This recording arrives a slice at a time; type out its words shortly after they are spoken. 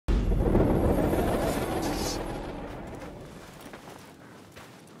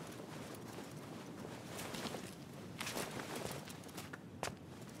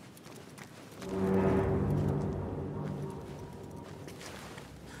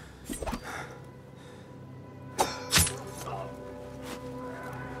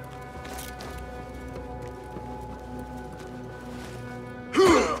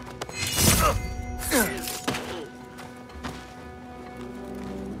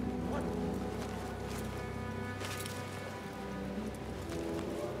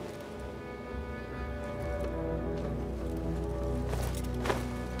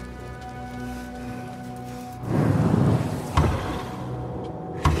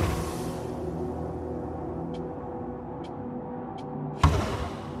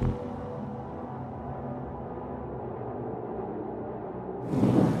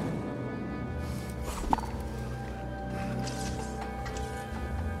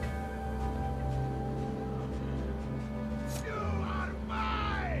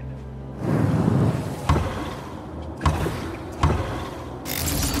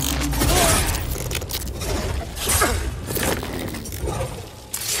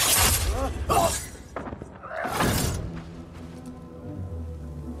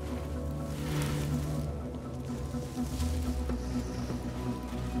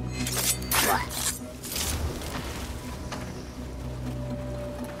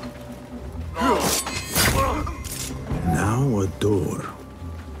Now a door.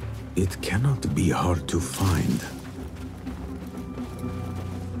 It cannot be hard to find.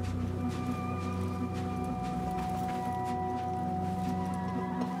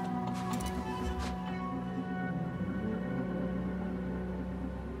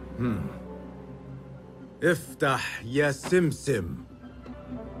 افتح يا سمسم.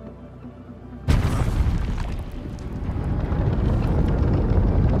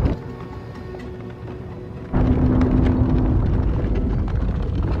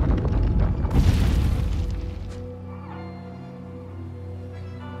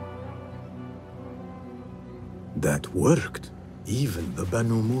 That worked. Even the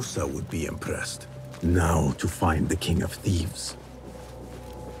Banu Musa would be impressed. Now to find the King of Thieves.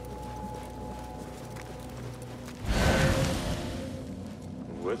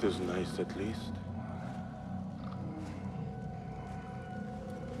 Weather's nice at least.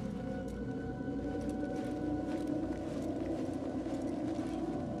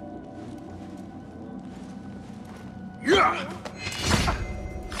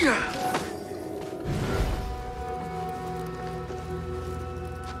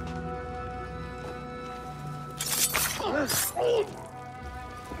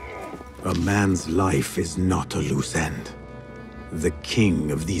 A man's life is not a loose end. The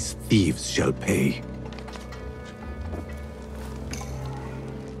king of these thieves shall pay.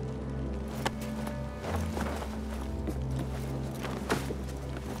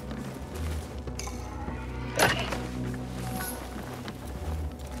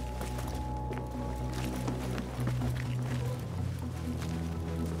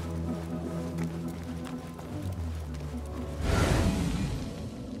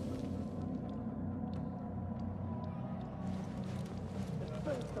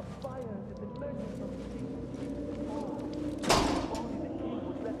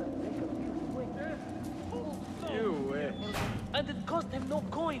 And it cost him no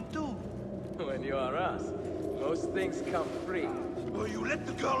coin, too. When you are us, most things come free. Will you let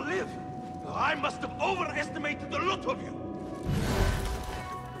the girl live? I must have overestimated the lot of you.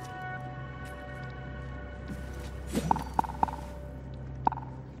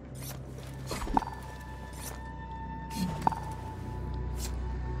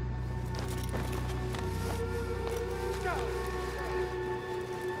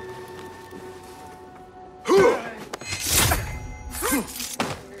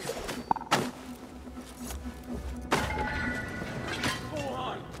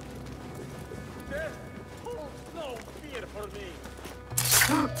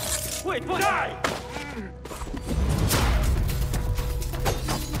 Wait, what? Die!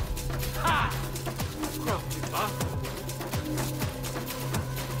 Ha! Crafty bastard.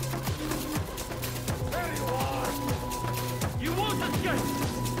 There you are! You won't escape!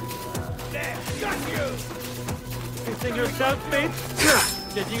 There! Got you! Kissing yourself, mate?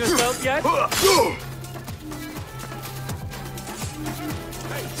 Getting yourself yet? Oh!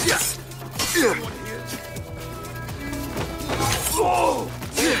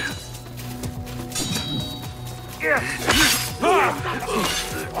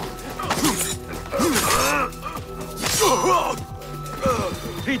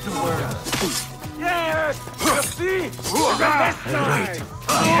 Pizza word. Yes! You see? The best Right. time!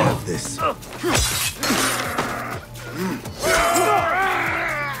 All of this.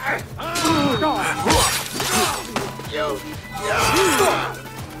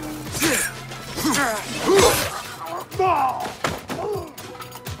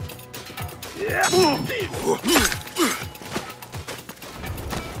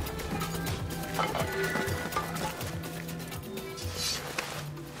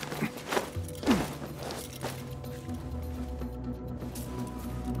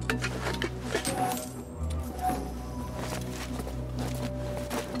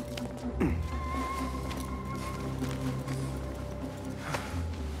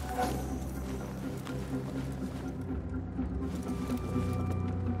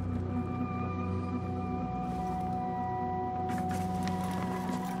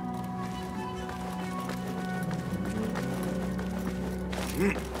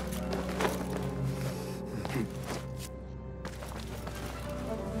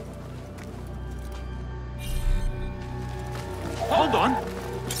 Hold on.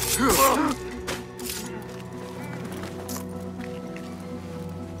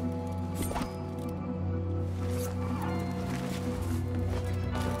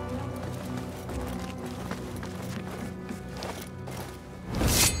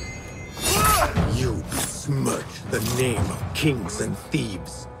 You besmirch the name of kings and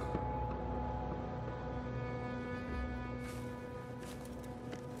thieves.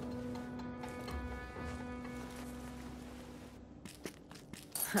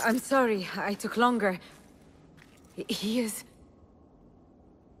 I'm sorry, I took longer. He is...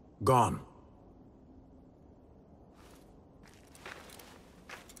 Gone.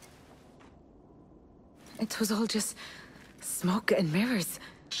 It was all just smoke and mirrors.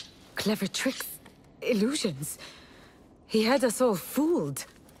 Clever tricks, illusions. He had us all fooled.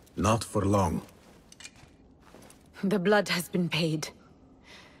 Not for long. The blood has been paid.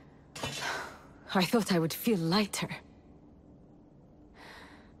 I thought I would feel lighter.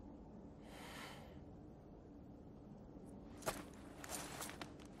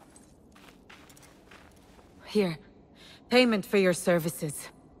 Here, payment for your services.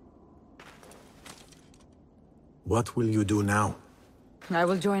 What will you do now? I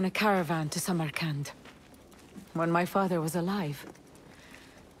will join a caravan to Samarkand. When my father was alive,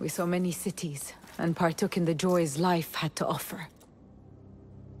 we saw many cities and partook in the joys life had to offer.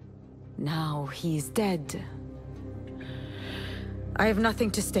 Now he's dead. I have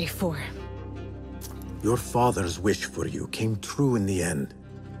nothing to stay for. Your father's wish for you came true in the end.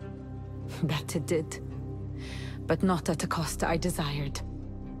 That it did. But not at a cost I desired.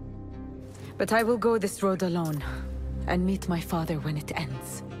 But I will go this road alone, and meet my father when it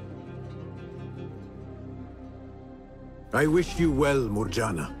ends. I wish you well,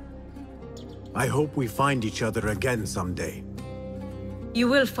 Murjana. I hope we find each other again someday. You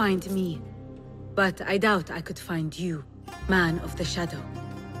will find me, but I doubt I could find you, man of the shadow.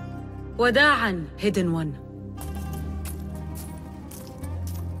 Wada'an, hidden one.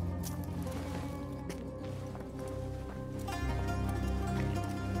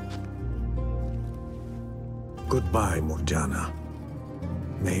 Goodbye, Murjana.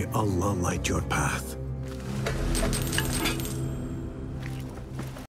 May Allah light your path.